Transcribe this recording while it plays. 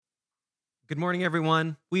Good morning,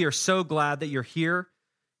 everyone. We are so glad that you're here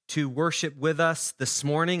to worship with us this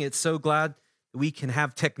morning. It's so glad that we can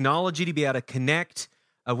have technology to be able to connect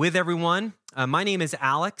with everyone. My name is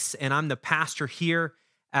Alex, and I'm the pastor here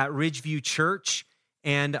at Ridgeview Church,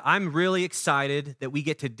 and I'm really excited that we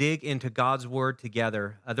get to dig into God's Word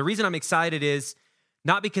together. The reason I'm excited is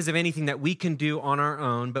not because of anything that we can do on our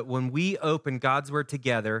own, but when we open God's Word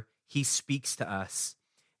together, He speaks to us.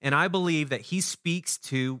 And I believe that He speaks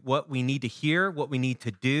to what we need to hear, what we need to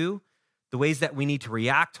do, the ways that we need to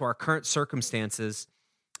react to our current circumstances.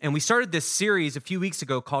 And we started this series a few weeks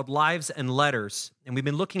ago called Lives and Letters. And we've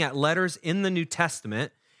been looking at letters in the New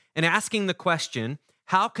Testament and asking the question,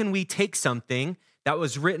 how can we take something that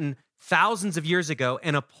was written thousands of years ago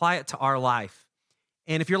and apply it to our life?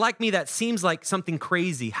 And if you're like me, that seems like something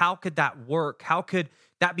crazy. How could that work? How could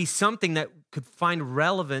that be something that could find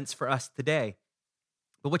relevance for us today?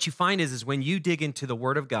 But what you find is when you dig into the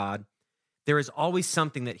Word of God, there is always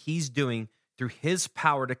something that He's doing through His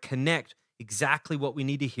power to connect exactly what we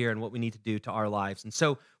need to hear and what we need to do to our lives. And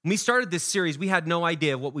so when we started this series, we had no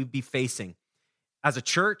idea what we'd be facing as a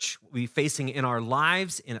church, what we'd be facing in our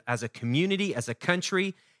lives, as a community, as a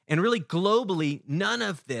country, and really globally, none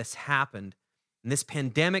of this happened. And this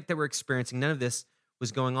pandemic that we're experiencing, none of this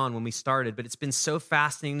was going on when we started. But it's been so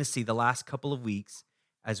fascinating to see the last couple of weeks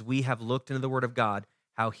as we have looked into the Word of God,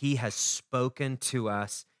 how He has spoken to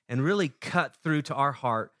us and really cut through to our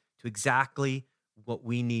heart to exactly what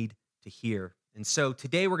we need to hear. And so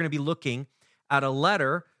today we're going to be looking at a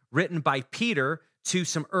letter written by Peter to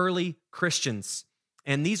some early Christians.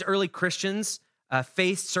 And these early Christians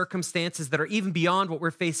faced circumstances that are even beyond what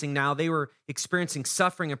we're facing now. They were experiencing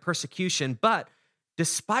suffering and persecution, but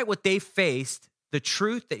despite what they faced, the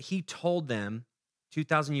truth that he told them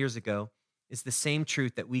 2,000 years ago is the same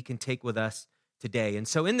truth that we can take with us today. And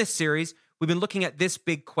so in this series, we've been looking at this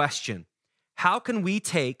big question. How can we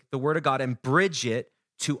take the Word of God and bridge it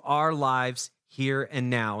to our lives here and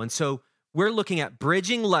now? And so we're looking at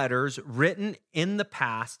bridging letters written in the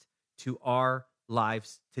past to our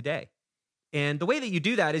lives today. And the way that you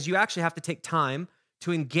do that is you actually have to take time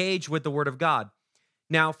to engage with the Word of God.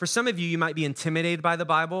 Now, for some of you, you might be intimidated by the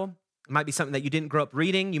Bible. It might be something that you didn't grow up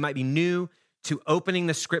reading. You might be new to opening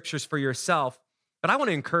the Scriptures for yourself. But I want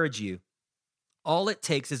to encourage you. All it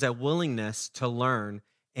takes is a willingness to learn,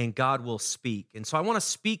 and God will speak. And so I want to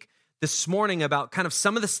speak this morning about kind of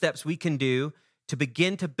some of the steps we can do to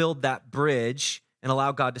begin to build that bridge and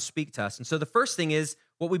allow God to speak to us. And so the first thing is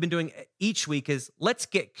what we've been doing each week is let's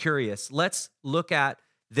get curious. Let's look at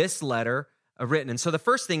this letter written. And so the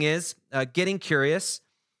first thing is getting curious.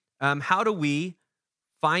 How do we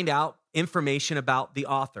find out information about the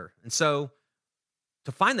author? And so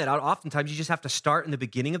to find that out, oftentimes you just have to start in the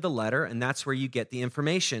beginning of the letter, and that's where you get the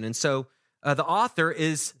information. And so the author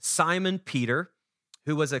is Simon Peter,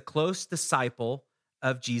 who was a close disciple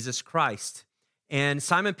of Jesus Christ. And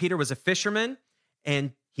Simon Peter was a fisherman,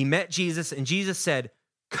 and he met Jesus, and Jesus said,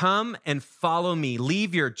 "Come and follow me.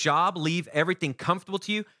 Leave your job, leave everything comfortable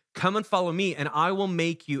to you. Come and follow me, and I will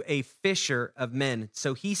make you a fisher of men."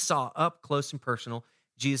 So he saw up close and personal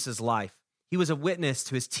Jesus' life. He was a witness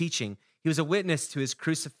to his teaching. He was a witness to his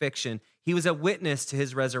crucifixion. He was a witness to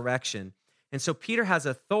his resurrection. And so Peter has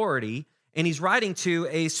authority, and he's writing to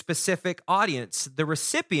a specific audience. The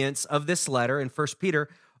recipients of this letter in 1 Peter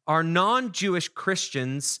are non-Jewish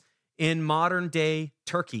Christians in modern-day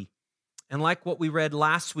Turkey. And like what we read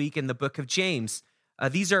last week in the book of James,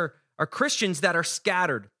 these are Christians that are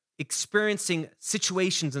scattered, experiencing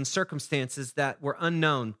situations and circumstances that were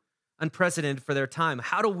unknown, unprecedented for their time.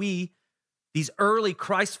 How do we, these early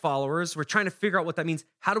Christ followers, we're trying to figure out what that means.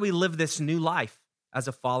 How do we live this new life as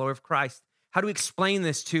a follower of Christ? How do we explain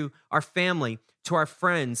this to our family, to our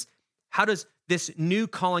friends? How does this new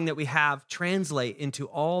calling that we have translate into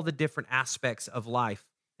all the different aspects of life?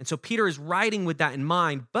 And so Peter is writing with that in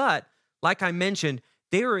mind, but like I mentioned,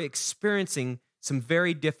 they were experiencing some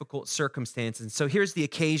very difficult circumstances. And so here's the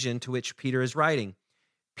occasion to which Peter is writing.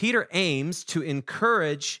 Peter aims to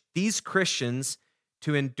encourage these Christians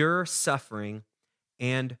to endure suffering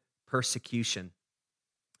and persecution.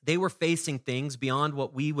 They were facing things beyond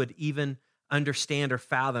what we would even understand or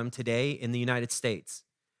fathom today in the United States.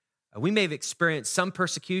 We may have experienced some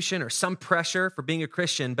persecution or some pressure for being a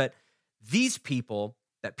Christian, but these people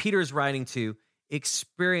that Peter is writing to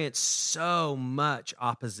experienced so much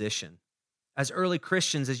opposition. As early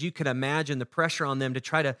Christians, as you could imagine, the pressure on them to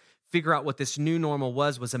try to figure out what this new normal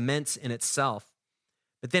was immense in itself.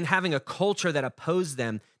 But then having a culture that opposed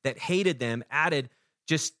them, that hated them, added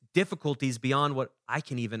just difficulties beyond what I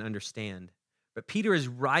can even understand. But Peter is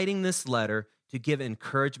writing this letter to give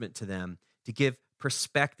encouragement to them, to give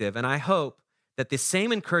perspective. And I hope that the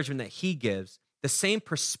same encouragement that he gives, the same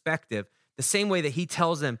perspective, the same way that he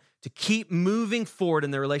tells them to keep moving forward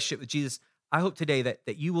in their relationship with Jesus, I hope today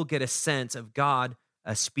that you will get a sense of God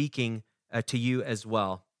speaking to you as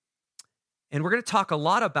well. And we're going to talk a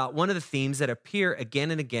lot about one of the themes that appear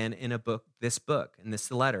again and again in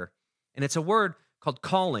this letter. And it's a word called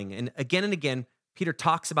calling. And again, Peter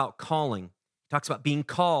talks about calling. He talks about being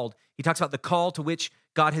called. He talks about the call to which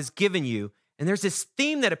God has given you. And there's this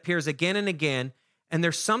theme that appears again and again. And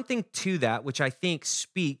there's something to that which I think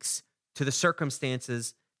speaks to the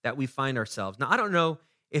circumstances that we find ourselves. Now, I don't know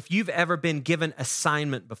if you've ever been given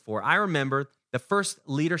assignment before. I remember the first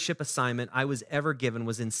leadership assignment I was ever given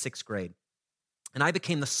was in 6th grade. And I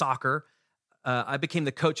became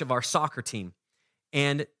the coach of our soccer team.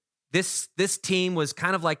 And this team was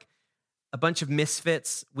kind of like a bunch of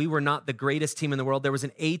misfits. We were not the greatest team in the world. There was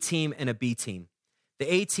an A team and a B team.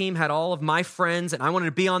 The A team had all of my friends, and I wanted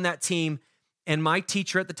to be on that team. And my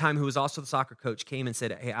teacher at the time, who was also the soccer coach, came and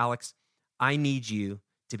said, "Hey, Alex, I need you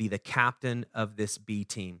to be the captain of this B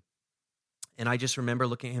team." And I just remember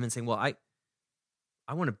looking at him and saying, "Well, I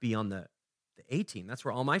want to be on the A team. That's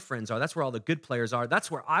where all my friends are. That's where all the good players are. That's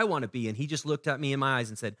where I want to be." And he just looked at me in my eyes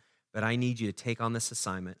and said, "But I need you to take on this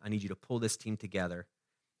assignment. I need you to pull this team together,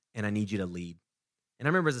 and I need you to lead." And I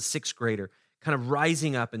remember as a 6th grader kind of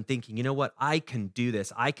rising up and thinking, you know what? I can do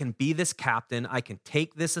this. I can be this captain. I can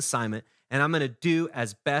take this assignment, and I'm going to do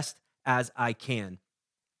as best as I can.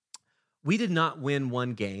 We did not win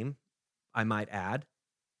one game, I might add,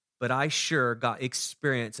 but I sure got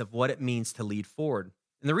experience of what it means to lead forward.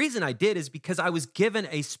 And the reason I did is because I was given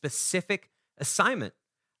a specific assignment.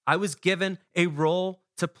 I was given a role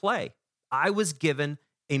to play. I was given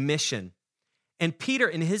a mission. And Peter,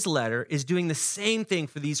 in his letter, is doing the same thing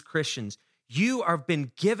for these Christians. You have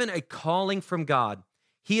been given a calling from God.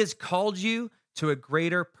 He has called you to a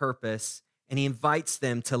greater purpose, and he invites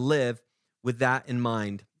them to live with that in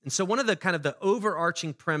mind. And so one of the kind of the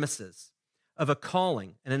overarching premises of a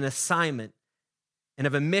calling and an assignment and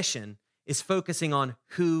of a mission is focusing on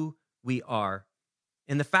who we are.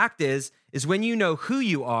 And the fact is when you know who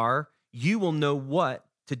you are, you will know what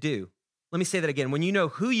to do. Let me say that again. When you know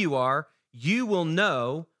who you are, you will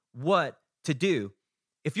know what to do.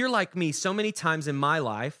 If you're like me, so many times in my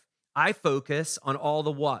life, I focus on all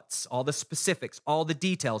the what's, all the specifics, all the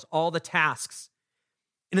details, all the tasks.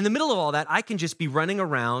 And in the middle of all that, I can just be running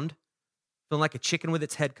around feeling like a chicken with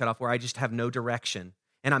its head cut off, where I just have no direction.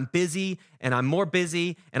 And I'm busy, and I'm more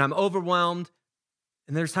busy, and I'm overwhelmed.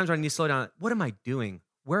 And there's times where I need to slow down. What am I doing?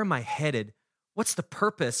 Where am I headed? What's the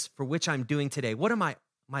purpose for which I'm doing today? What am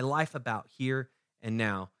my life about here and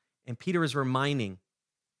now? And Peter is reminding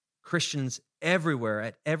Christians everywhere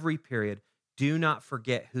at every period, do not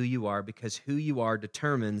forget who you are, because who you are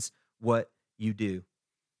determines what you do.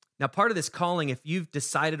 Now, part of this calling, if you've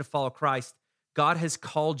decided to follow Christ, God has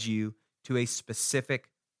called you to a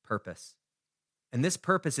specific purpose. And this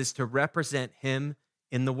purpose is to represent him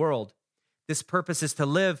in the world. This purpose is to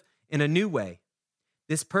live in a new way.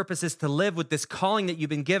 This purpose is to live with this calling that you've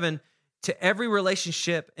been given to every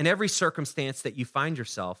relationship and every circumstance that you find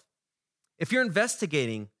yourself. If you're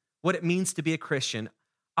investigating what it means to be a Christian,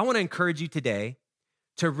 I want to encourage you today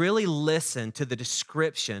to really listen to the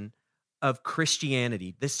description of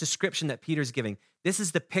Christianity, this description that Peter's giving. This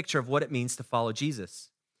is the picture of what it means to follow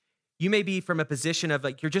Jesus. You may be from a position of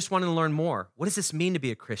like, you're just wanting to learn more. What does this mean to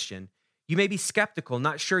be a Christian? You may be skeptical,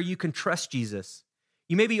 not sure you can trust Jesus.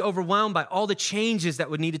 You may be overwhelmed by all the changes that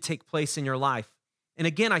would need to take place in your life. And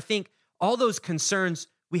again, I think all those concerns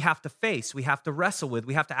we have to face, we have to wrestle with,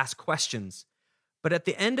 we have to ask questions. But at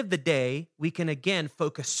the end of the day, we can again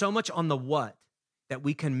focus so much on the what that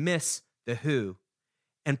we can miss the who.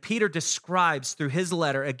 And Peter describes through his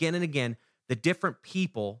letter again and again the different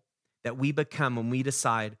people that we become when we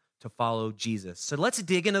decide to follow Jesus. So let's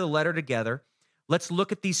dig into the letter together. Let's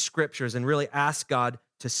look at these scriptures and really ask God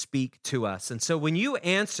to speak to us. And so when you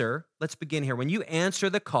answer, let's begin here. When you answer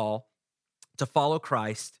the call to follow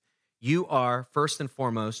Christ, you are first and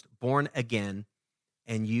foremost born again,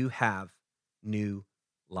 and you have new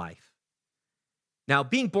life. Now,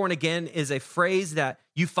 being born again is a phrase that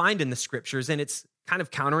you find in the scriptures, and it's kind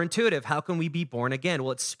of counterintuitive. How can we be born again?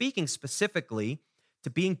 Well, it's speaking specifically to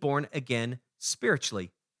being born again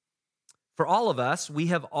spiritually. For all of us, we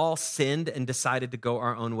have all sinned and decided to go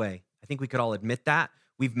our own way. I think we could all admit that.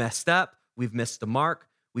 We've messed up. We've missed the mark.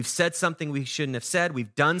 We've said something we shouldn't have said.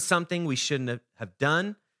 We've done something we shouldn't have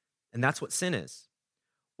done. And that's what sin is.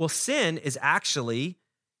 Well, sin is actually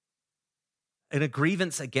a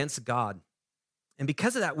grievance against God. And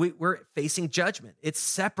because of that, we're facing judgment. It's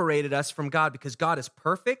separated us from God because God is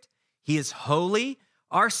perfect. He is holy.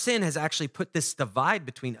 Our sin has actually put this divide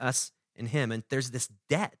between us and him. And there's this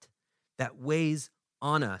debt that weighs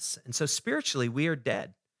on us. And so spiritually, we are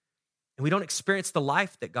dead. And we don't experience the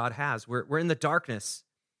life that God has. We're in the darkness.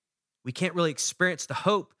 We can't really experience the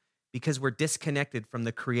hope because we're disconnected from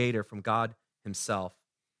the Creator, from God himself.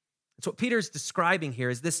 And so what Peter's describing here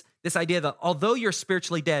is this idea that although you're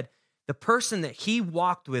spiritually dead, the person that he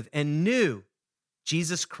walked with and knew,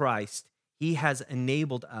 Jesus Christ, he has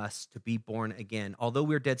enabled us to be born again. Although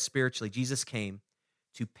we're dead spiritually, Jesus came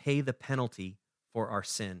to pay the penalty for our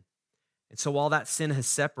sin. And so while that sin has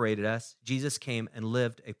separated us, Jesus came and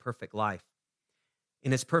lived a perfect life.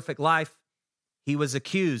 In his perfect life, he was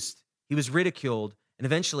accused, he was ridiculed, and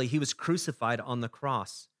eventually he was crucified on the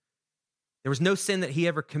cross. There was no sin that he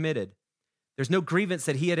ever committed. There's no grievance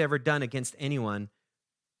that he had ever done against anyone,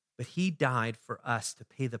 but he died for us to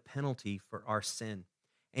pay the penalty for our sin.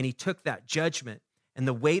 And he took that judgment and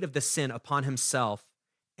the weight of the sin upon himself,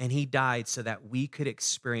 and he died so that we could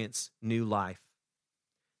experience new life.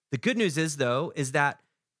 The good news is, though, is that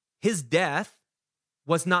his death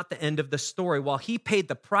was not the end of the story. While he paid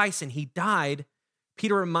the price and he died,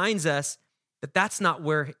 Peter reminds us that that's not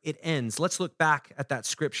where it ends. Let's look back at that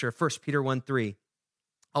scripture, 1 Peter 1:3.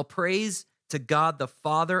 All praise to God, the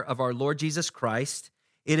Father of our Lord Jesus Christ.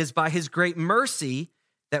 It is by his great mercy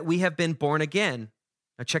that we have been born again.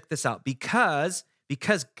 Now check this out. Because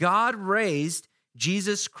God raised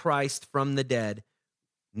Jesus Christ from the dead,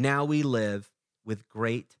 now we live with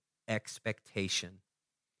great expectation.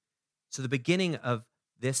 So the beginning of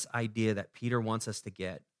this idea that Peter wants us to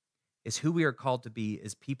get is who we are called to be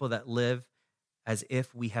is people that live as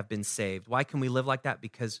if we have been saved. Why can we live like that?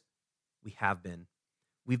 Because we have been.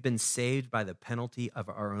 We've been saved by the penalty of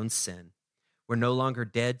our own sin. We're no longer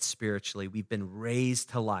dead spiritually. We've been raised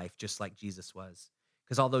to life just like Jesus was.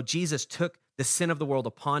 Because although Jesus took the sin of the world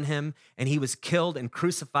upon him and he was killed and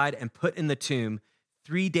crucified and put in the tomb,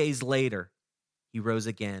 3 days later, he rose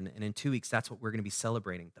again. And in 2 weeks, that's what we're going to be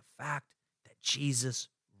celebrating, the fact that Jesus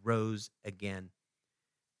rose again.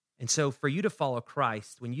 And so for you to follow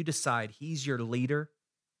Christ, when you decide he's your leader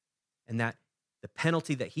and that the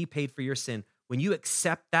penalty that he paid for your sin, when you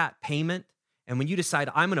accept that payment and when you decide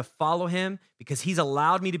I'm going to follow him because he's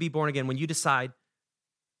allowed me to be born again, when you decide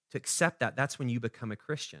to accept that, that's when you become a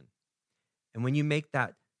Christian. And when you make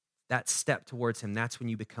that step towards him, that's when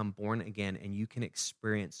you become born again and you can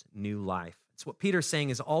experience new life. It's what Peter's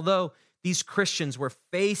saying is although these Christians were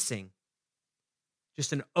facing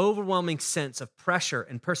just an overwhelming sense of pressure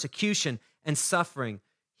and persecution and suffering,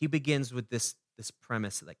 he begins with this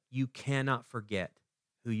premise like you cannot forget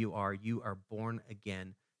who you are. You are born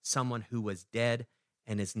again, someone who was dead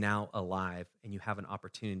and is now alive, and you have an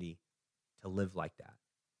opportunity to live like that.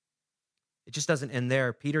 It just doesn't end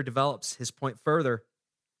there. Peter develops his point further,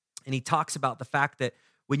 and he talks about the fact that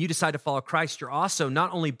when you decide to follow Christ, you're also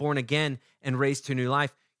not only born again and raised to a new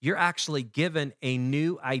life, you're actually given a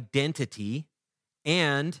new identity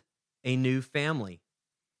and a new family.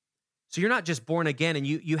 So you're not just born again and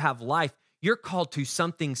you have life. You're called to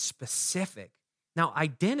something specific. Now,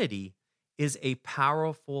 identity is a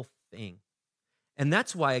powerful thing. And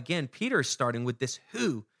that's why, again, Peter is starting with this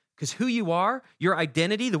who, because who you are, your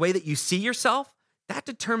identity, the way that you see yourself, that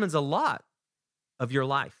determines a lot of your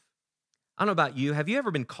life. I don't know about you. Have you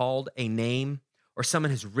ever been called a name or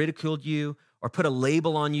someone has ridiculed you or put a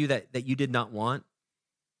label on you that you did not want?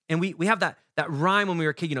 And we have that rhyme when we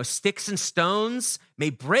were a kid, sticks and stones may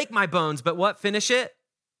break my bones, but what? Finish it.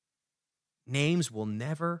 Names will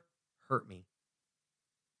never hurt me.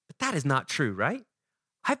 But that is not true, right?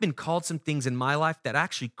 I've been called some things in my life that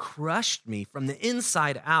actually crushed me from the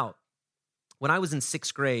inside out. When I was in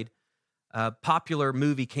 6th grade, a popular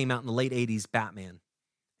movie came out in the late 80s, Batman.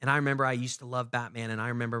 And I remember I used to love Batman, and I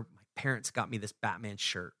remember my parents got me this Batman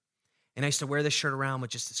shirt. And I used to wear this shirt around with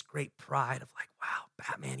just this great pride of like, wow,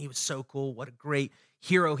 Batman, he was so cool. What a great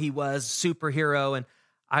hero he was, superhero. And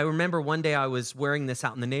I remember one day I was wearing this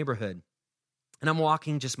out in the neighborhood. And I'm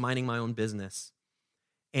walking, just minding my own business.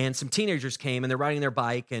 And some teenagers came, and they're riding their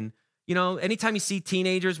bike. And, anytime you see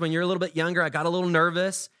teenagers when you're a little bit younger, I got a little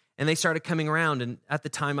nervous. And they started coming around. And at the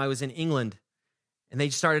time, I was in England. And they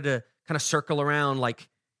started to kind of circle around like,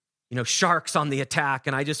 sharks on the attack.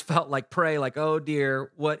 And I just felt like pray, like, oh dear,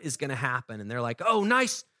 what is going to happen? And they're like, oh,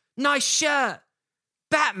 nice shirt.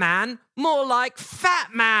 Batman, more like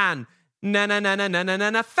fat man. Na,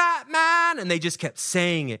 fat man. And they just kept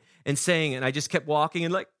saying it. And I just kept walking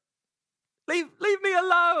and like, leave me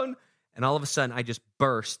alone. And all of a sudden, I just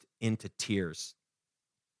burst into tears.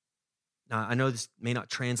 Now, I know this may not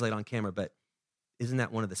translate on camera, but isn't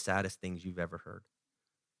that one of the saddest things you've ever heard?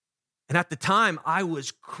 And at the time, I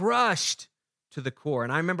was crushed to the core.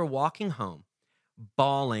 And I remember walking home,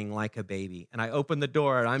 bawling like a baby. And I opened the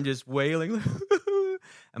door and I'm just wailing.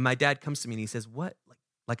 And my dad comes to me and he says, what?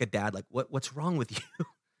 Like a dad, like, what's wrong with you?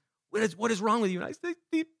 What is wrong with you? And I said,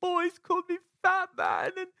 these boys called me fat,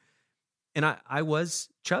 man. And I was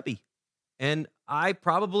chubby. And I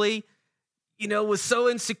probably, was so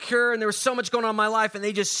insecure and there was so much going on in my life and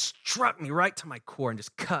they just struck me right to my core and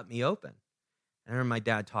just cut me open. And I remember my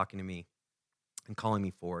dad talking to me and calling me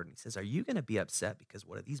forward. And he says, are you going to be upset because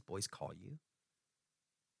what do these boys call you?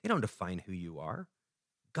 They don't define who you are.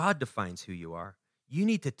 God defines who you are. You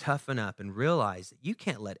need to toughen up and realize that you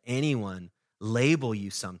can't let anyone label you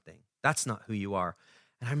something. That's not who you are.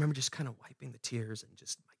 And I remember just kind of wiping the tears and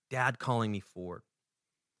just my dad calling me forward.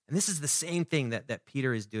 And this is the same thing that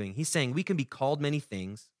Peter is doing. He's saying we can be called many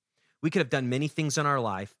things. We could have done many things in our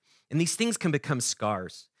life. And these things can become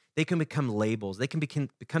scars. They can become labels. They can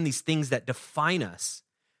become these things that define us.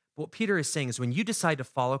 But what Peter is saying is when you decide to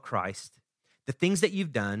follow Christ, the things that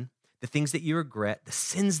you've done, the things that you regret, the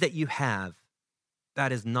sins that you have,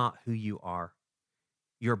 that is not who you are.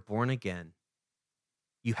 You're born again.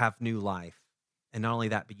 You have new life. And not only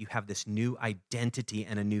that, but you have this new identity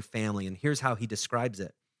and a new family. And here's how he describes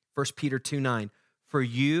it. 1 Peter 2:9, for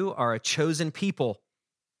you are a chosen people.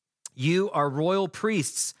 You are royal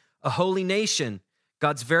priests, a holy nation,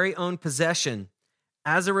 God's very own possession.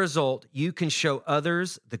 As a result, you can show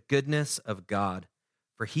others the goodness of God,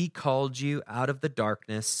 for he called you out of the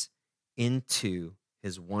darkness into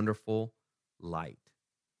his wonderful light.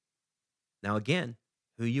 Now again,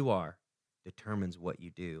 who you are determines what you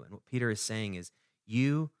do. And what Peter is saying is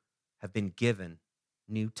you have been given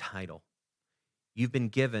new title. You've been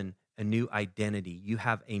given a new identity. You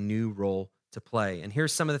have a new role to play. And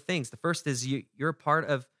here's some of the things. The first is you're a part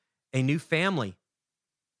of a new family.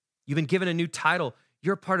 You've been given a new title.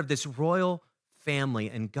 You're a part of this royal family,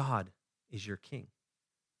 and God is your king.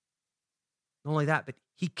 Not only that, but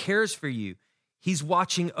he cares for you. He's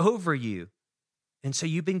watching over you. And so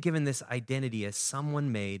you've been given this identity as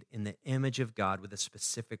someone made in the image of God with a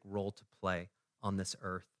specific role to play on this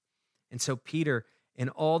earth. And so Peter, in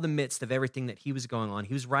all the midst of everything that he was going on,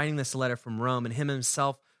 he was writing this letter from Rome, and him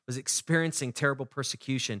himself was experiencing terrible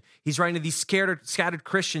persecution. He's writing to these scattered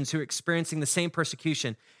Christians who are experiencing the same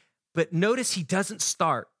persecution. But notice he doesn't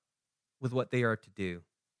start with what they are to do.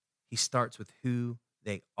 He starts with who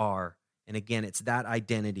they are. And again, it's that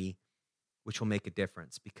identity which will make a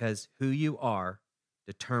difference, because who you are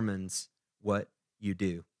determines what you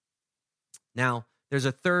do. Now, there's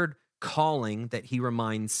a third calling that he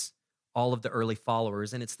reminds all of the early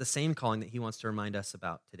followers, and it's the same calling that he wants to remind us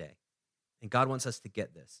about today. And God wants us to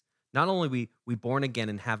get this. Not only we born again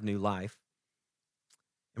and have new life,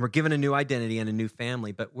 and we're given a new identity and a new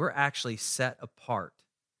family, but we're actually set apart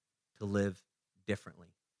to live differently.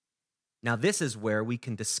 Now, this is where we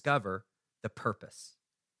can discover the purpose.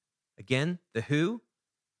 Again, the who,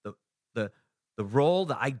 the role,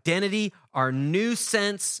 the identity, our new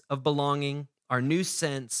sense of belonging, our new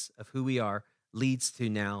sense of who we are leads to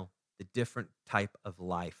now the different type of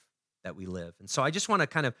life that we live. And so I just want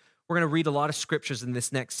to we're going to read a lot of scriptures in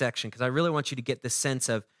this next section because I really want you to get this sense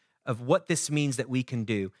of what this means that we can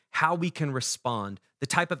do, how we can respond, the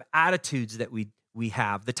type of attitudes that we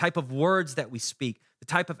have, the type of words that we speak, the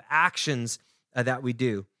type of actions that we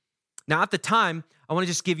do. Now, at the time, I want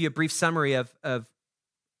to just give you a brief summary of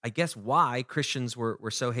I guess, why Christians were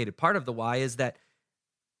so hated. Part of the why is that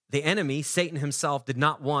the enemy, Satan himself, did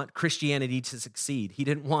not want Christianity to succeed. He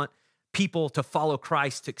didn't want people to follow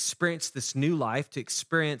Christ, to experience this new life, to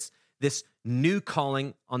experience this new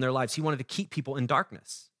calling on their lives. He wanted to keep people in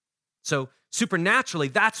darkness. So supernaturally,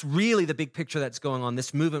 that's really the big picture that's going on.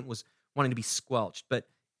 This movement was wanting to be squelched. But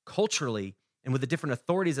culturally, and with the different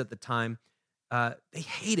authorities at the time, they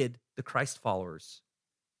hated the Christ followers.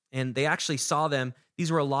 And they actually saw them,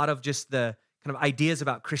 these were a lot of just the kind of ideas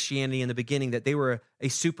about Christianity in the beginning, that they were a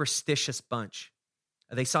superstitious bunch.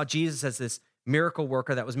 They saw Jesus as this miracle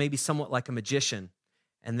worker that was maybe somewhat like a magician.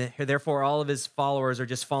 And therefore, all of his followers are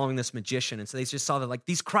just following this magician. And so they just saw that like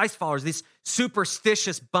these Christ followers, this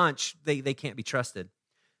superstitious bunch, they can't be trusted.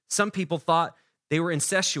 Some people thought they were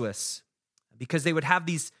incestuous because they would have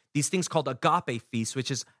these things called agape feasts,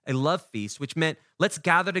 which is a love feast, which meant let's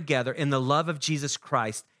gather together in the love of Jesus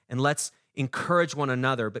Christ and let's encourage one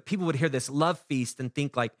another. But people would hear this love feast and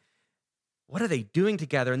think like, what are they doing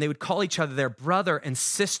together? And they would call each other their brother and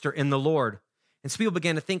sister in the Lord. And so people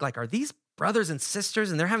began to think like, are these brothers and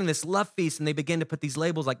sisters? And they're having this love feast, and they began to put these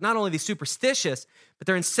labels like not only are they superstitious, but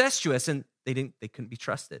they're incestuous, and they couldn't be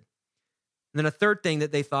trusted. And then a third thing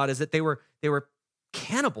that they thought is that they were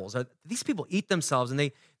cannibals? These people eat themselves. And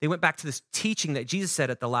they went back to this teaching that Jesus said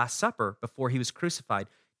at the Last Supper before he was crucified.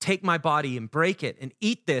 Take my body and break it and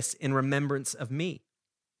eat this in remembrance of me.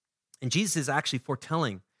 And Jesus is actually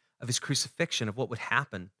foretelling of his crucifixion, of what would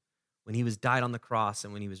happen when he was died on the cross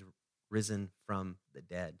and when he was risen from the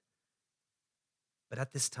dead. But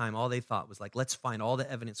at this time, all they thought was like, let's find all the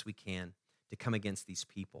evidence we can to come against these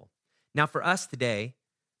people. Now, for us today,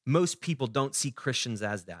 most people don't see Christians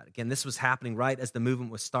as that. Again, this was happening right as the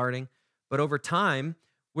movement was starting. But over time,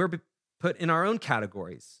 we're put in our own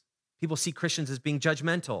categories. People see Christians as being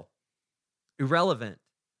judgmental, irrelevant,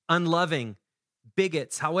 unloving,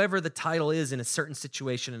 bigots, however the title is in a certain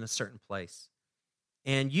situation in a certain place.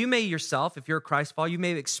 And you may yourself, if you're a Christ follower, you may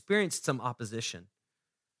have experienced some opposition.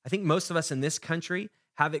 I think most of us in this country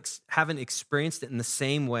haven't experienced it in the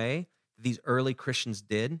same way that these early Christians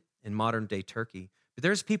did in modern day Turkey. But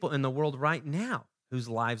there's people in the world right now whose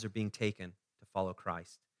lives are being taken to follow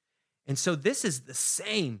Christ. And so this is the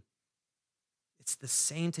same. It's the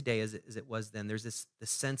same today as it was then. There's this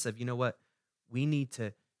sense of, you know what? We need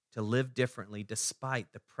to live differently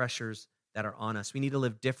despite the pressures that are on us. We need to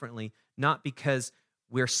live differently, not because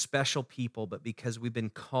we're special people, but because we've been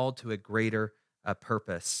called to a greater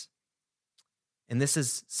purpose. And this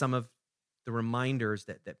is some of the reminders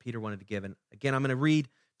that Peter wanted to give. And again, I'm going to read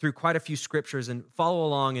through quite a few scriptures and follow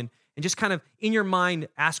along and just kind of in your mind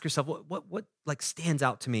ask yourself, what like stands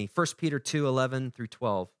out to me? 1 Peter 2:11 through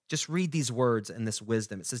 12. Just read these words and this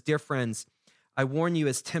wisdom. It says, "Dear friends, I warn you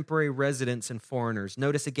as temporary residents and foreigners."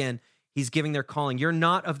 Notice again, he's giving their calling. You're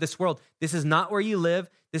not of this world. This is not where you live.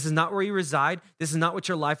 This is not where you reside. This is not what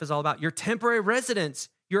your life is all about. You're temporary residents.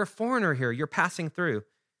 You're a foreigner here. You're passing through.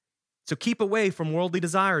 So keep away from worldly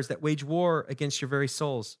desires that wage war against your very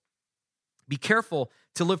souls. Be careful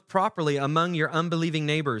to live properly among your unbelieving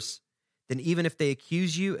neighbors. Then even if they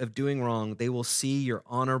accuse you of doing wrong, they will see your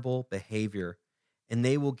honorable behavior, and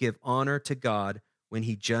they will give honor to God when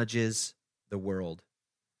he judges the world.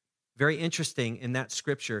 Very interesting in that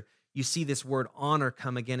scripture, you see this word honor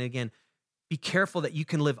come again and again. Be careful that you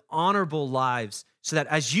can live honorable lives so that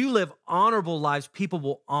as you live honorable lives, people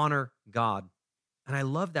will honor God. And I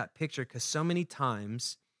love that picture because so many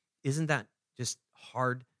times, isn't that just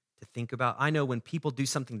hard to think about? I know when people do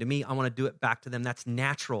something to me, I want to do it back to them. That's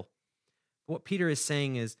natural. But what Peter is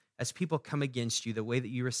saying is, as people come against you, the way that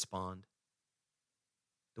you respond,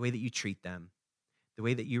 the way that you treat them, the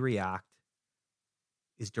way that you react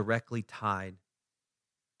is directly tied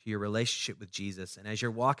to your relationship with Jesus. And as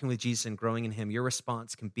you're walking with Jesus and growing in him, your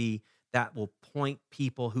response can be that will point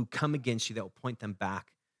people who come against you, that will point them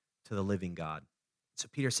back to the living God. So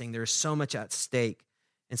Peter's saying there is so much at stake.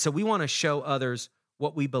 And so we want to show others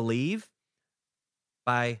what we believe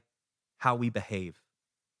by how we behave.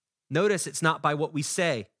 Notice it's not by what we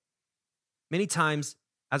say. Many times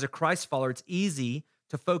as a Christ follower, it's easy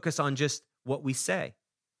to focus on just what we say.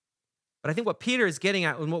 But I think what Peter is getting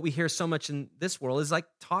at and what we hear so much in this world is like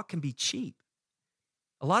talk can be cheap.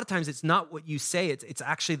 A lot of times it's not what you say, it's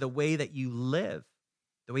actually the way that you live,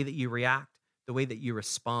 the way that you react, the way that you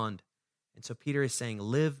respond. And so Peter is saying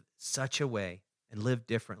live such a way and live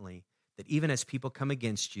differently that even as people come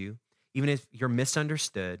against you, even if you're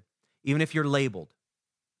misunderstood, even if you're labeled,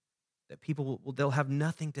 that people they'll have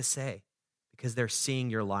nothing to say because they're seeing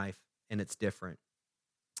your life and it's different.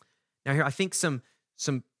 Now here, I think some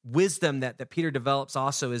wisdom that Peter develops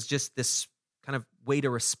also is just this kind of way to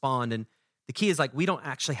respond. And the key is like, we don't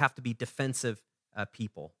actually have to be defensive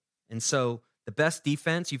people. And so the best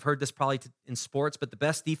defense, you've heard this probably in sports, but the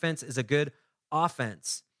best defense is a good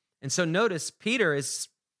offense. And so notice Peter is,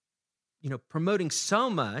 promoting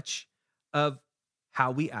so much of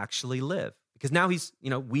how we actually live. Because now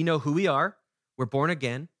we know who we are. We're born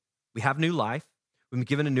again. We have new life. We've been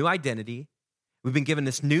given a new identity. We've been given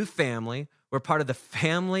this new family. We're part of the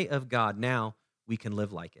family of God. Now we can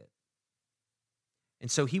live like it.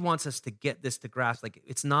 And so he wants us to get this to grasp. Like,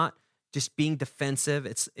 it's not just being defensive.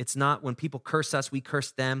 It's not when people curse us, we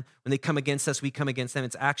curse them. When they come against us, we come against them.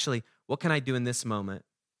 It's actually, what can I do in this moment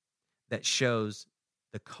that shows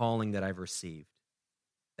the calling that I've received?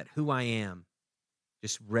 That who I am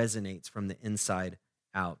just resonates from the inside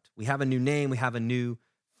out. We have a new name. We have a new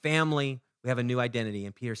family. We have a new identity.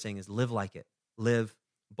 And Peter's saying is live like it. Live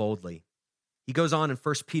boldly. He goes on in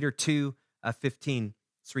 1 Peter 2:15.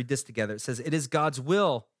 Let's read this together. It says, "It is God's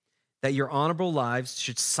will that your honorable lives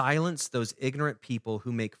should silence those ignorant people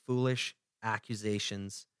who make foolish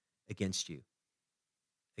accusations against you."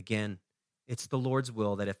 Again, it's the Lord's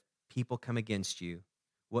will that if people come against you,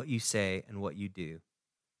 what you say and what you do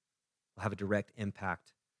will have a direct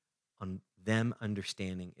impact on them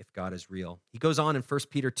understanding if God is real. He goes on in 1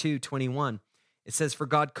 Peter 2:21. It says, "For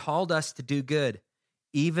God called us to do good,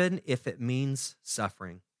 even if it means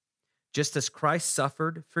suffering. Just as Christ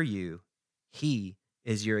suffered for you, he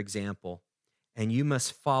is your example, and you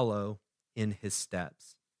must follow in his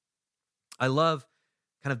steps." I love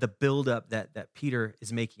kind of the buildup that Peter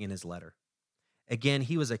is making in his letter. Again,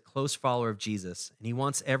 he was a close follower of Jesus, and he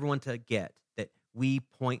wants everyone to get that we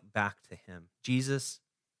point back to him. Jesus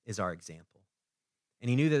is our example. And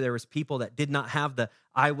he knew that there was people that did not have the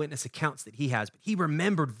eyewitness accounts that he has, but he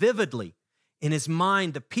remembered vividly in his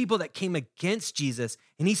mind the people that came against Jesus,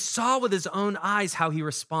 and he saw with his own eyes how he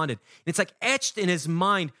responded. And it's like etched in his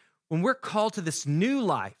mind when we're called to this new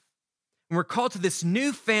life, when we're called to this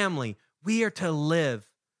new family, we are to live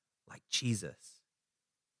like Jesus.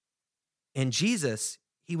 And Jesus,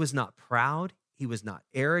 he was not proud, he was not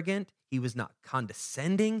arrogant, he was not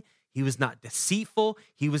condescending, he was not deceitful,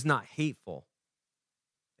 he was not hateful.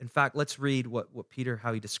 In fact, let's read what Peter,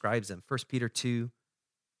 how he describes him. 1 Peter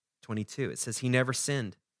 2:22. It says, "He never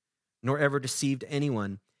sinned, nor ever deceived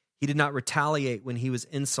anyone. He did not retaliate when he was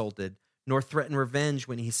insulted, nor threaten revenge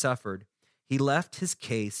when he suffered. He left his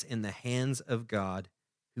case in the hands of God,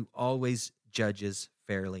 who always judges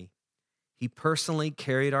fairly. He personally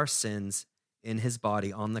carried our sins in his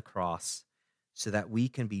body on the cross so that we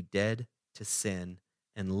can be dead to sin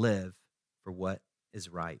and live for what is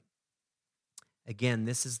right." Again,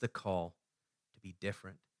 this is the call to be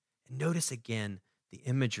different. And notice again the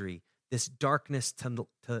imagery, this darkness to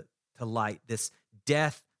light, this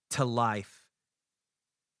death to life.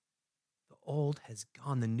 The old has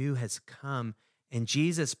gone, the new has come. And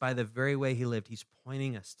Jesus, by the very way he lived, he's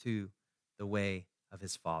pointing us to the way of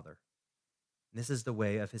his Father. And this is the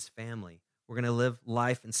way of his family. We're going to live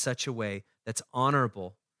life in such a way that's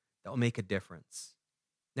honorable, that will make a difference.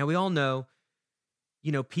 Now, we all know,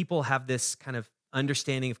 people have this kind of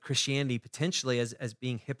understanding of Christianity potentially as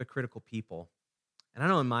being hypocritical people. And I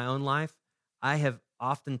know in my own life, I have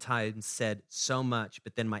oftentimes said so much,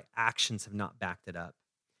 but then my actions have not backed it up.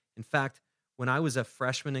 In fact, when I was a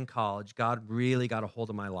freshman in college, God really got a hold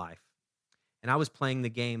of my life. And I was playing the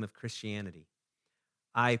game of Christianity.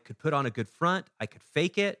 I could put on a good front, I could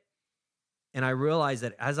fake it, and I realized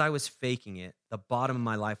that as I was faking it, the bottom of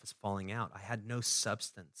my life was falling out. I had no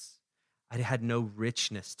substance. I had no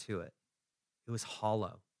richness to it. It was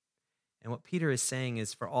hollow. And what Peter is saying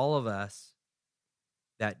is for all of us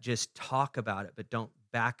that just talk about it but don't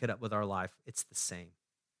back it up with our life, it's the same.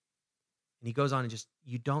 And he goes on and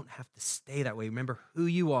you don't have to stay that way. Remember who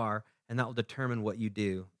you are, and that will determine what you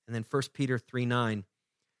do. And then 1 Peter 3:9,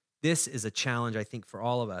 this is a challenge, I think, for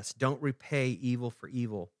all of us. Don't repay evil for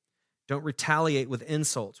evil. Don't retaliate with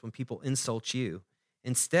insults when people insult you.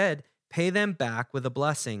 Instead, pay them back with a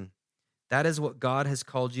blessing. That is what God has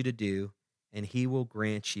called you to do, and he will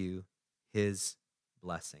grant you his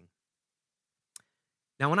blessing.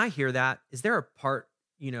 Now, when I hear that, is there a part,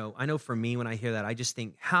 I know for me, when I hear that, I just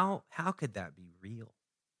think, how could that be real?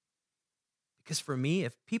 Because for me,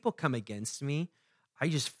 if people come against me, I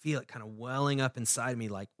just feel it kind of welling up inside me,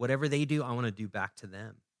 like whatever they do, I want to do back to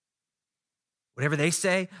them. Whatever they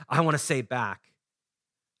say, I want to say back.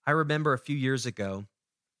 I remember a few years ago,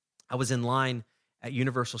 I was in line at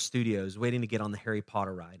Universal Studios waiting to get on the Harry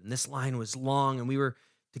Potter ride. And this line was long, and we were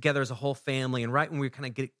together as a whole family. And right when we kind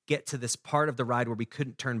of get to this part of the ride where we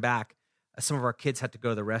couldn't turn back, some of our kids had to go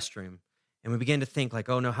to the restroom. And we began to think like,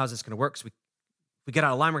 oh no, how's this going to work? So we get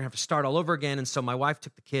out of line, we're going to have to start all over again. And so my wife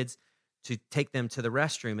took the kids to take them to the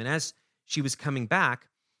restroom. And as she was coming back,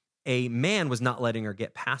 a man was not letting her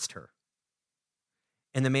get past her.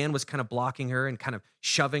 And the man was kind of blocking her and kind of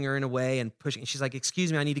shoving her in a way and pushing. And she's like,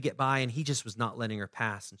 "Excuse me, I need to get by." And he just was not letting her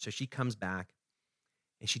pass. And so she comes back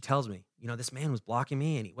and she tells me, this man was blocking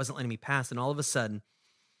me and he wasn't letting me pass. And all of a sudden,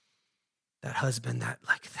 that husband,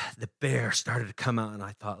 the bear started to come out. And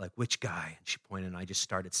I thought, like, which guy? And she pointed, and I just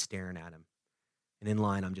started staring at him. And in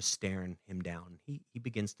line, I'm just staring him down. He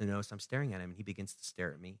begins to notice I'm staring at him, and he begins to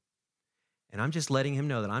stare at me. And I'm just letting him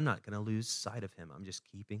know that I'm not going to lose sight of him. I'm just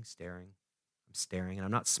keeping staring. I'm staring, and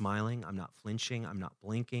I'm not smiling. I'm not flinching. I'm not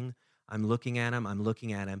blinking. I'm looking at him. I'm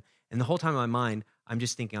looking at him. And the whole time in my mind, I'm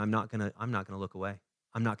just thinking, I'm not going to look away.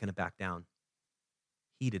 I'm not going to back down.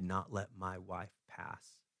 He did not let my wife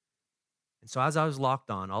pass. And so as I was locked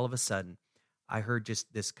on, all of a sudden, I heard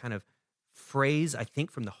just this kind of phrase, I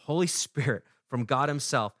think from the Holy Spirit, from God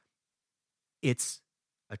himself. It's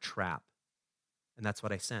a trap. And that's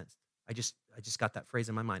what I sensed. I just got that phrase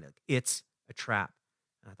in my mind. It's a trap.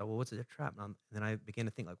 And I thought, well, what's a trap? And then I began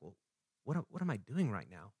to think, like, well, what am I doing right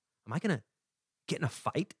now? Am I going to get in a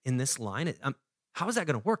fight in this line? How is that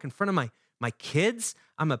going to work in front of my kids?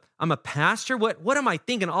 I'm a pastor. What am I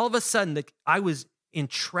thinking? All of a sudden, I was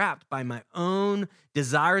entrapped by my own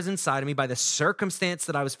desires inside of me, by the circumstance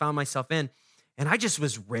that I was found myself in, and I just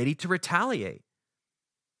was ready to retaliate.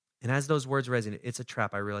 And as those words resonate, it's a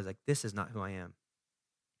trap. I realized, like, this is not who I am.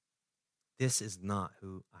 This is not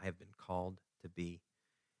who I have been called to be.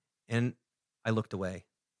 And I looked away.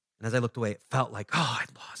 And as I looked away, it felt like, oh,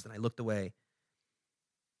 I'd lost. And I looked away.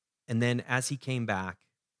 And then as he came back,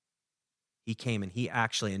 he came and he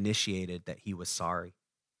actually initiated that he was sorry.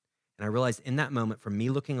 And I realized in that moment, from me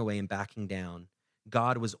looking away and backing down,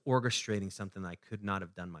 God was orchestrating something that I could not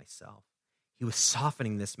have done myself. He was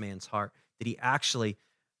softening this man's heart, that he actually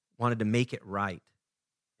wanted to make it right.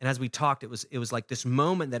 And as we talked, it was like this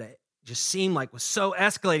moment that it just seemed like was so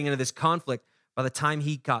escalating into this conflict. By the time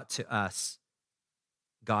he got to us,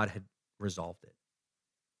 God had resolved it.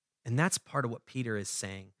 And that's part of what Peter is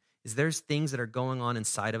saying, is there's things that are going on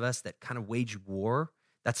inside of us that kind of wage war.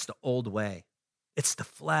 That's the old way. It's the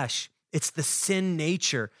flesh. It's the sin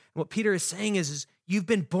nature. And what Peter is saying is you've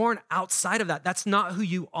been born outside of that. That's not who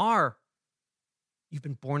you are. You've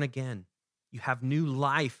been born again. You have new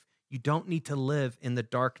life. You don't need to live in the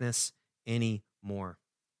darkness anymore.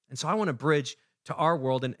 And so I want to bridge to our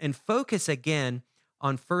world and focus again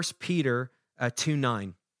on 1 Peter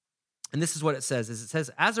 2:9. And this is what it says, is it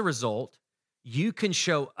says, as a result, you can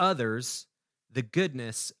show others the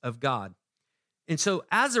goodness of God. And so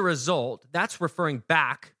as a result, that's referring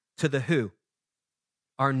back to the who,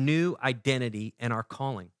 our new identity and our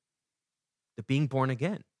calling, the being born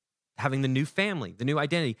again, having the new family, the new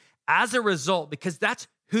identity. As a result, because that's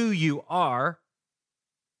who you are,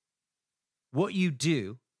 what you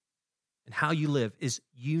do and how you live is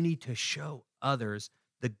you need to show others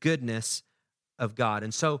the goodness of God.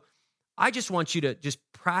 And so I just want you to just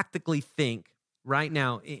practically think right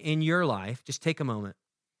now in your life, just take a moment.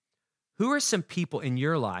 Who are some people in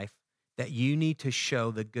your life that you need to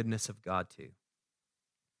show the goodness of God to?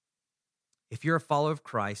 If you're a follower of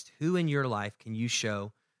Christ, who in your life can you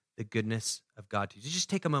show the goodness of God to? Just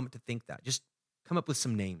take a moment to think that. Just come up with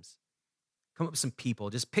some names. Come up with some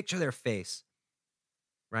people. Just picture their face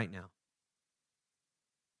right now.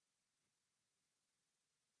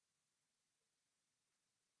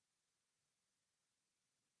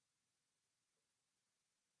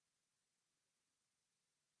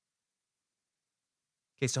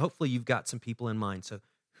 Okay, so hopefully you've got some people in mind. So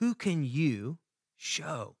who can you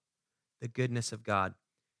show the goodness of God?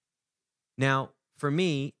 Now, for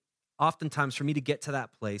me, oftentimes for me to get to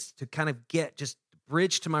that place, to kind of just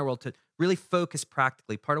bridge to my world, to really focus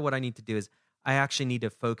practically, part of what I need to do is I actually need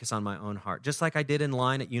to focus on my own heart. Just like I did in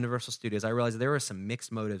line at Universal Studios, I realized there were some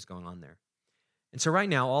mixed motives going on there. And so right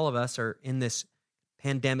now, all of us are in this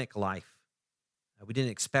pandemic life. We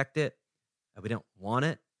didn't expect it. We don't want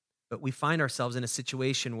it. But we find ourselves in a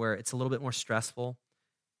situation where it's a little bit more stressful.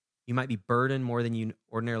 You might be burdened more than you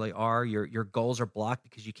ordinarily are. Your goals are blocked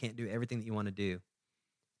because you can't do everything that you want to do.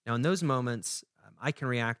 Now, in those moments, I can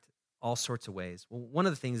react all sorts of ways. Well, one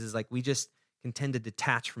of the things is like we just can tend to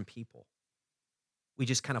detach from people. We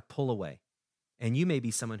just kind of pull away. And you may be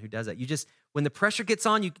someone who does that. You just, when the pressure gets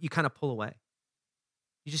on, you kind of pull away.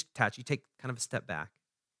 You just detach. You take kind of a step back.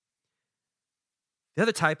 The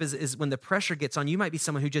other type is when the pressure gets on, you might be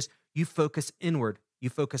someone who you focus inward. You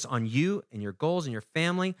focus on you and your goals and your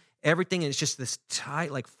family, everything, and it's just this tight,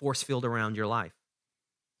 like, force field around your life.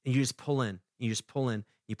 And you just pull in, you just pull in,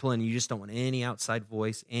 you pull in, and you just don't want any outside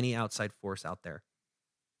voice, any outside force out there.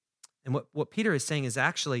 And what Peter is saying is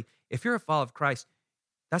actually, if you're a follower of Christ,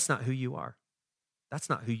 that's not who you are. That's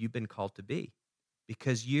not who you've been called to be.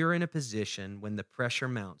 Because you're in a position when the pressure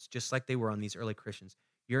mounts, just like they were on these early Christians,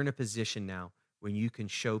 you're in a position now when you can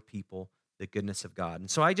show people the goodness of God. And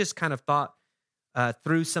so I just kind of thought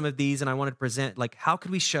through some of these, and I wanted to present, like, how could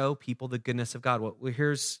we show people the goodness of God? Well,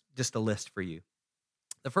 here's just a list for you.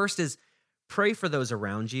 The first is pray for those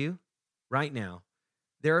around you right now.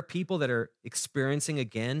 There are people that are experiencing,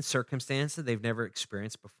 again, circumstances they've never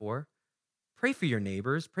experienced before. Pray for your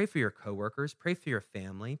neighbors, pray for your coworkers, pray for your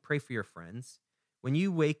family, pray for your friends. When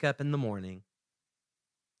you wake up in the morning,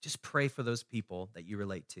 just pray for those people that you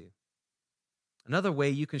relate to. Another way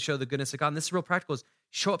you can show the goodness of God, and this is real practical, is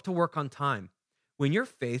show up to work on time. When you're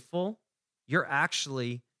faithful, you're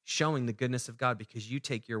actually showing the goodness of God because you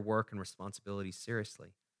take your work and responsibilities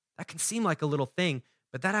seriously. That can seem like a little thing,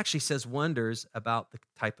 but that actually says wonders about the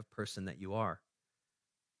type of person that you are.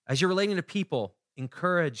 As you're relating to people,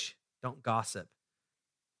 encourage, don't gossip.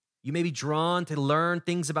 You may be drawn to learn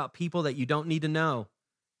things about people that you don't need to know,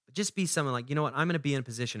 but just be someone like, you know what, I'm going to be in a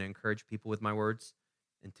position to encourage people with my words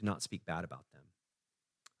and to not speak bad about them.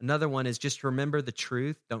 Another one is just remember the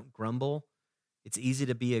truth. Don't grumble. It's easy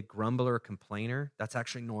to be a grumbler or complainer. That's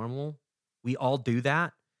actually normal. We all do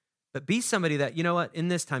that. But be somebody that, you know what, in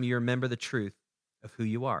this time you remember the truth of who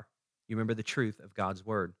you are. You remember the truth of God's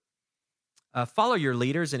word. Follow your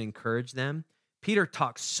leaders and encourage them. Peter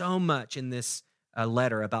talks so much in this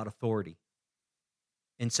letter about authority.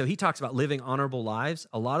 And so he talks about living honorable lives.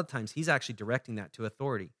 A lot of times he's actually directing that to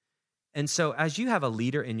authority. And so as you have a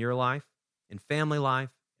leader in your life, in family life,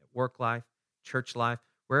 at work life, church life,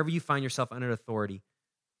 wherever you find yourself under authority,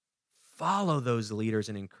 follow those leaders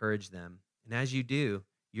and encourage them. And as you do,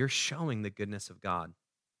 you're showing the goodness of God.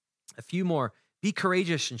 A few more. Be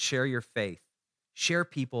courageous and share your faith. Share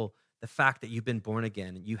people the fact that you've been born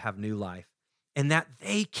again and you have new life, and that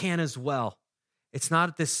they can as well. It's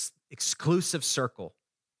not this exclusive circle.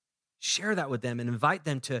 Share that with them and invite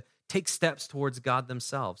them to take steps towards God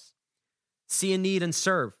themselves. See a need and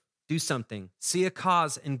serve. Do something. See a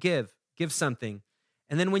cause and give something.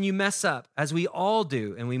 And then when you mess up, as we all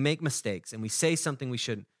do, and we make mistakes and we say something we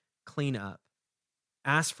shouldn't, clean up.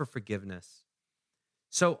 Ask for forgiveness.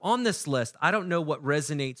 So on this list, I don't know what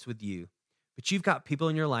resonates with you, but you've got people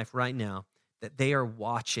in your life right now that they are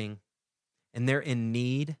watching and they're in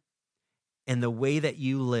need, and the way that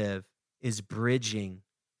you live is bridging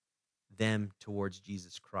them towards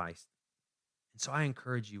Jesus Christ. And so I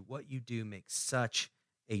encourage you, what you do makes such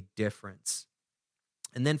a difference.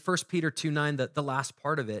 And then 1 Peter 2:9, the last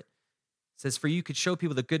part of it, says, for you could show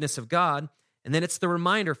people the goodness of God. And then it's the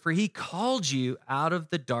reminder, for he called you out of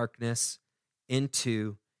the darkness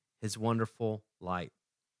into his wonderful light.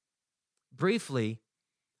 Briefly,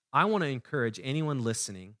 I want to encourage anyone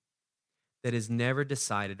listening that has never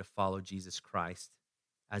decided to follow Jesus Christ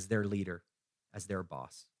as their leader, as their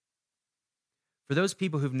boss. For those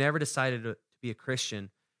people who've never decided to be a Christian,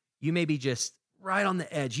 you may be just right on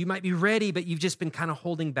the edge. You might be ready, but you've just been kind of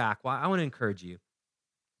holding back. Well, I want to encourage you.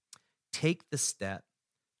 Take the step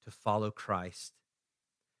to follow Christ.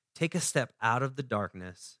 Take a step out of the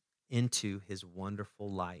darkness into his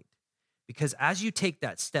wonderful light. Because as you take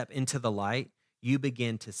that step into the light, you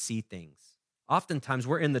begin to see things. Oftentimes,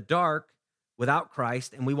 we're in the dark without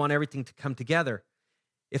Christ, and we want everything to come together.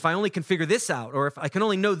 If I only can figure this out, or if I can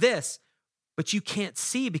only know this, but you can't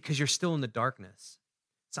see because you're still in the darkness.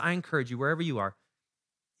 So I encourage you, wherever you are,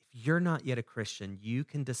 if you're not yet a Christian, you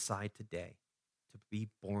can decide today to be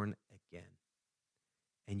born again.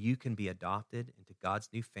 And you can be adopted into God's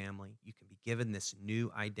new family. You can be given this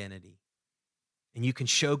new identity. And you can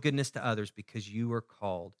show goodness to others because you were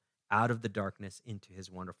called out of the darkness into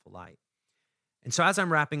his wonderful light. And so as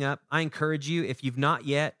I'm wrapping up, I encourage you, if you've not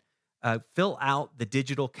yet, fill out the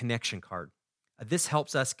digital connection card. This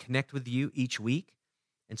helps us connect with you each week.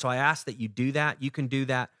 And so I ask that you do that. You can do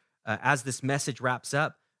that as this message wraps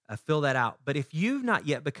up, fill that out. But if you've not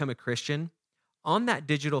yet become a Christian, on that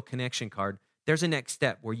digital connection card, there's a next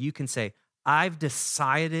step where you can say, I've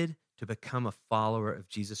decided to become a follower of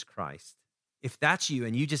Jesus Christ. If that's you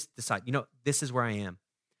and you just decide, this is where I am.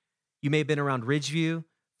 You may have been around Ridgeview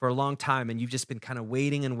for a long time and you've just been kind of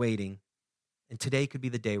waiting and waiting. And today could be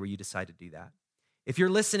the day where you decide to do that. If you're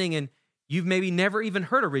listening and you've maybe never even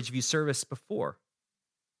heard a Ridgeview service before,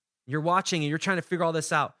 you're watching and you're trying to figure all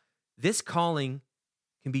this out, this calling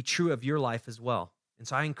can be true of your life as well. And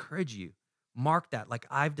so I encourage you, mark that. Like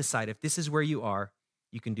I've decided, if this is where you are,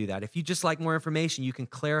 you can do that. If you just like more information, you can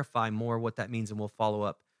clarify more what that means and we'll follow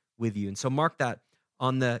up with you. And so mark that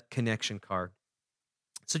on the connection card.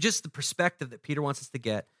 So just the perspective that Peter wants us to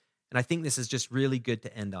get, and I think this is just really good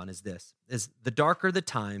to end on, is the darker the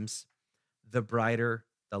times, the brighter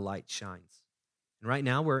the light shines. And right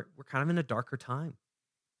now we're kind of in a darker time.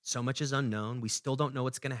 So much is unknown. We still don't know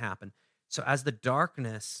what's going to happen. So as the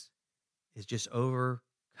darkness is just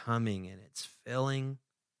overcoming and it's filling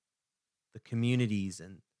the communities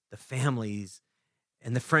and the families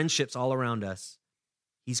and the friendships all around us,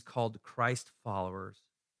 he's called Christ followers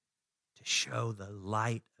to show the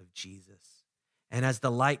light of Jesus. And as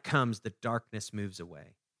the light comes, the darkness moves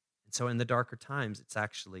away. And so in the darker times, it's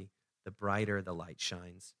actually the brighter the light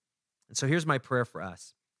shines. And so here's my prayer for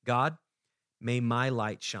us. God, may my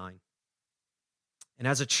light shine. And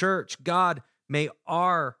as a church, God, may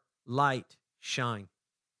our light shine.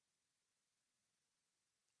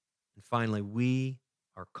 And finally, we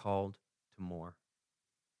are called to more.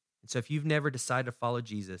 And so if you've never decided to follow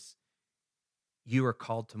Jesus, you are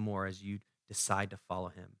called to more as you decide to follow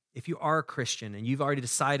him. If you are a Christian and you've already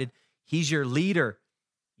decided he's your leader,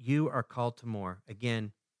 you are called to more.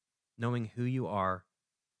 Again, knowing who you are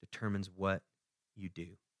determines what you do.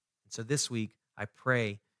 And so this week, I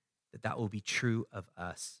pray that will be true of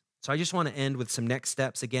us. So I just want to end with some next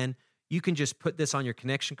steps. Again, you can just put this on your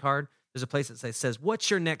connection card. There's a place that says, what's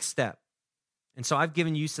your next step? And so I've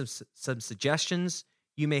given you some suggestions.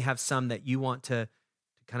 you may have some that you want to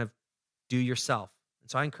kind of do yourself. And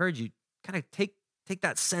so I encourage you, kind of take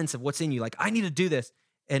that sense of what's in you. Like, I need to do this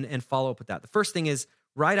and follow up with that. The first thing is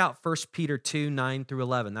write out 1 Peter 2, 9 through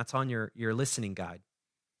 11. That's on your listening guide.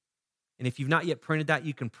 And if you've not yet printed that,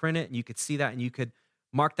 you can print it and you could see that and you could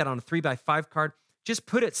mark that on a 3x5 card. Just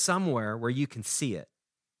put it somewhere where you can see it.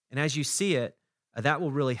 And as you see it, that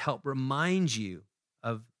will really help remind you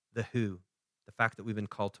of the fact that we've been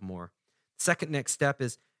called to more. Second next step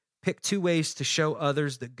is pick 2 ways to show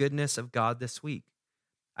others the goodness of God this week.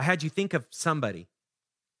 I had you think of somebody,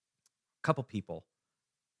 a couple people,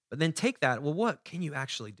 but then take that, well, what can you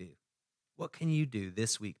actually do? What can you do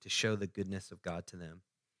this week to show the goodness of God to them?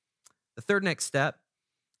 The third next step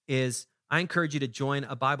is I encourage you to join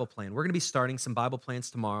a Bible plan. We're going to be starting some Bible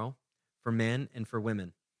plans tomorrow for men and for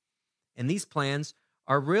women. And these plans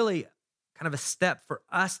are really kind of a step for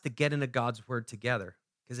us to get into God's word together.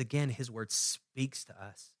 Because again, his word speaks to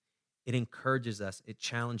us. It encourages us. It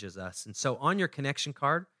challenges us. And so on your connection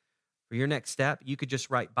card for your next step, you could just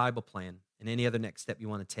write Bible plan and any other next step you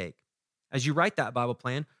want to take. As you write that Bible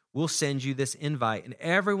plan, we'll send you this invite. And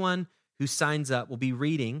everyone who signs up will be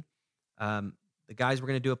reading. The guys, we're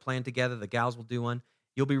going to do a plan together. The gals will do one.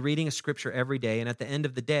 You'll be reading a scripture every day. And at the end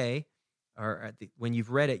of the day, or when you've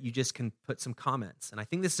read it, you just can put some comments. And I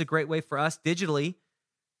think this is a great way for us digitally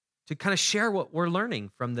to kind of share what we're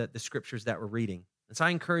learning from the scriptures that we're reading. And so I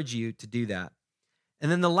encourage you to do that.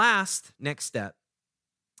 And then the last next step,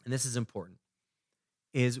 and this is important,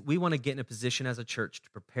 is we want to get in a position as a church to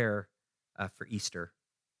prepare for Easter.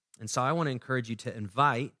 And so I want to encourage you to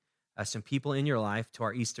invite some people in your life to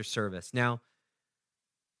our Easter service. Now,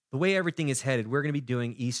 the way everything is headed, we're going to be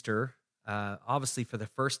doing Easter, obviously for the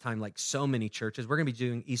first time, like so many churches, we're going to be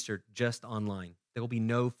doing Easter just online. There will be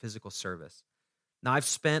no physical service. Now, I've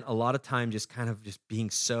spent a lot of time just being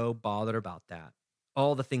so bothered about that,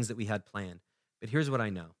 all the things that we had planned. But here's what I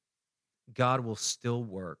know. God will still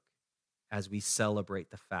work as we celebrate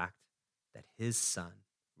the fact that his son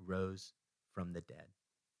rose from the dead.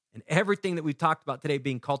 And everything that we've talked about today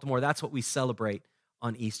being called to more, that's what we celebrate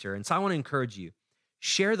on Easter. And so I want to encourage you,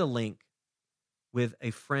 share the link with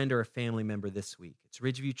a friend or a family member this week. It's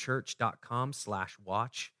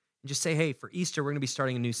ridgeviewchurch.com/watch. And just say, hey, for Easter, we're going to be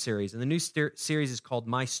starting a new series. And the new series is called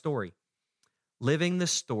My Story, Living the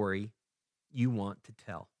Story You Want to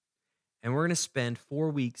Tell. And we're going to spend 4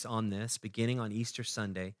 weeks on this, beginning on Easter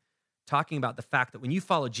Sunday, talking about the fact that when you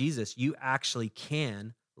follow Jesus, you actually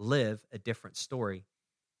can live a different story.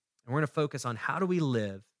 And we're going to focus on how do we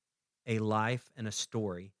live a life and a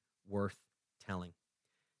story worth telling.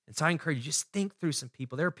 And so I encourage you, just think through some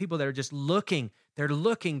people. There are people that are just looking. They're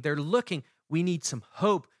looking. We need some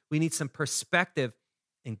hope. We need some perspective.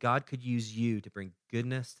 And God could use you to bring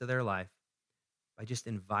goodness to their life by just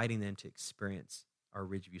inviting them to experience our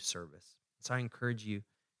Ridgeview service. So I encourage you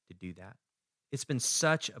to do that. It's been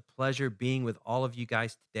such a pleasure being with all of you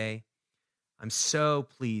guys today. I'm so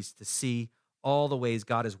pleased to see all the ways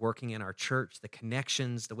God is working in our church, the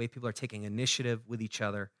connections, the way people are taking initiative with each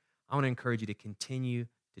other. I want to encourage you to continue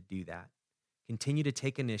to do that. Continue to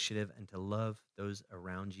take initiative and to love those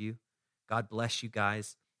around you. God bless you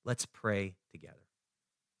guys. Let's pray together.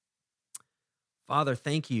 Father,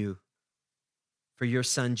 thank you for your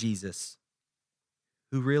son, Jesus,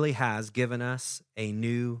 who really has given us a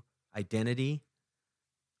new identity.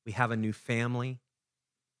 We have a new family,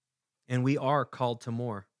 and we are called to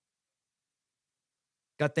more.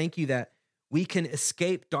 God, thank you that we can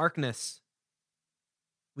escape darkness.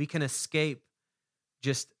 We can escape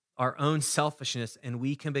just our own selfishness, and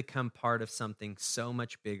we can become part of something so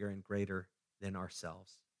much bigger and greater than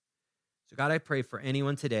ourselves. So God, I pray for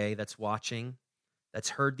anyone today that's watching, that's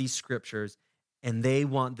heard these scriptures, and they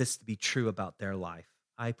want this to be true about their life.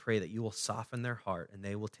 I pray that you will soften their heart and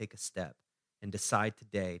they will take a step and decide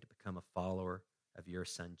today to become a follower of your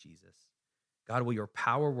son, Jesus. God, will your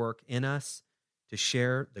power work in us to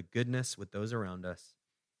share the goodness with those around us?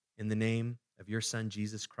 In the name of your son,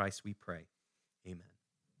 Jesus Christ, we pray. Amen.